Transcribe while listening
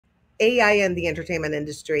AI and the entertainment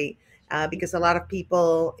industry, because a lot of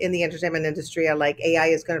people in the entertainment industry are like, AI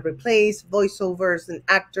is going to replace voiceovers and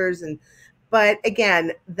actors, and but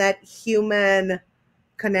again, that human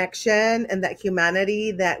connection and that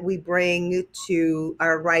humanity that we bring to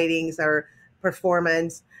our writings, our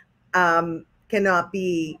performance, cannot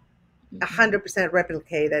be Mhm. 100%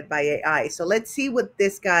 replicated by AI. So let's see what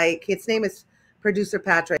this guy, his name is Producer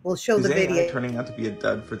Patrick, will show Is the AI video. turning out to be a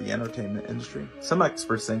dud for the entertainment industry? Some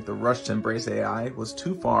experts think the rush to embrace AI was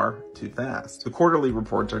too far, too fast. The quarterly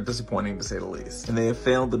reports are disappointing to say the least, and they have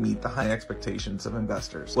failed to meet the high expectations of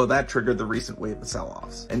investors. Well, that triggered the recent wave of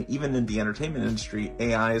sell-offs. And even in the entertainment industry,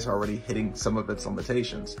 AI is already hitting some of its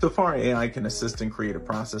limitations. So far, AI can assist in creative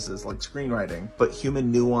processes like screenwriting, but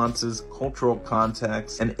human nuances, cultural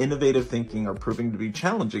context, and innovative thinking are proving to be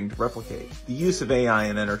challenging to replicate. The use of AI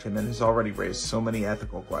in entertainment has already raised so many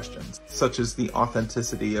ethical questions, such as the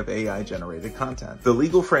authenticity of AI-generated content. The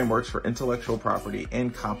legal frameworks for intellectual property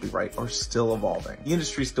and copyright are still evolving. The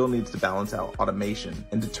industry still needs to balance out automation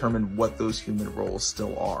and determine what those human roles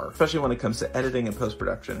still are, especially when it comes to editing and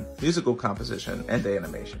post-production, musical composition, and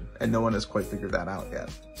animation, and no one has quite figured that out yet.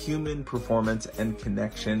 Human performance and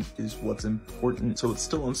connection is what's important, so it's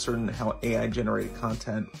still uncertain how AI-generated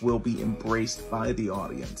content will be embraced by the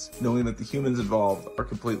audience, knowing that the humans involved are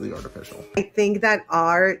completely artificial. I think that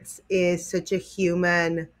art is such a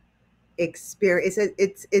human experience.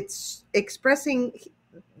 It's expressing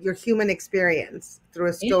your human experience through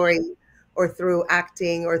a Yeah. story or through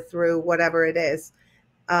acting or through whatever it is.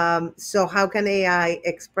 So how can AI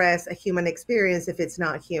express a human experience if it's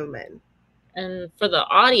not human? And for the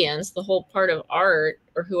audience, the whole part of art,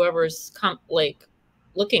 or whoever's like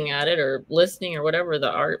looking at it or listening or whatever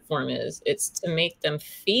the art form is, it's to make them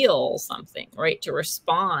feel something, right? To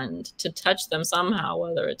respond, to touch them somehow,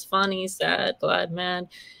 whether it's funny, sad, glad, mad,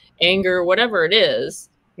 anger, whatever it is.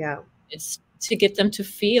 Yeah. It's to get them to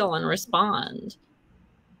feel and respond.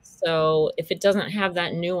 So if it doesn't have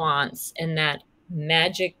that nuance and that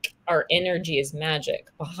magic, our energy is magic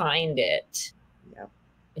behind it, Yeah.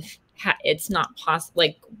 it's not possible.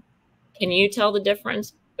 Like, can you tell the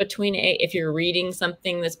difference between if you're reading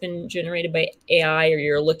something that's been generated by AI, or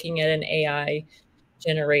you're looking at an AI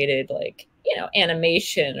generated, like,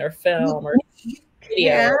 animation or You, film or you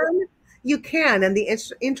video? can, you can. And the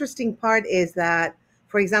interesting part is that,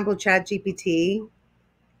 for example, ChatGPT,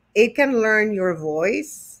 it can learn your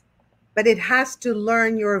voice, but it has to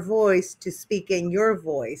learn your voice to speak in your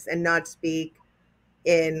voice and not speak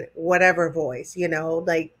in whatever voice,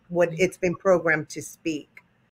 like what it's been programmed to speak.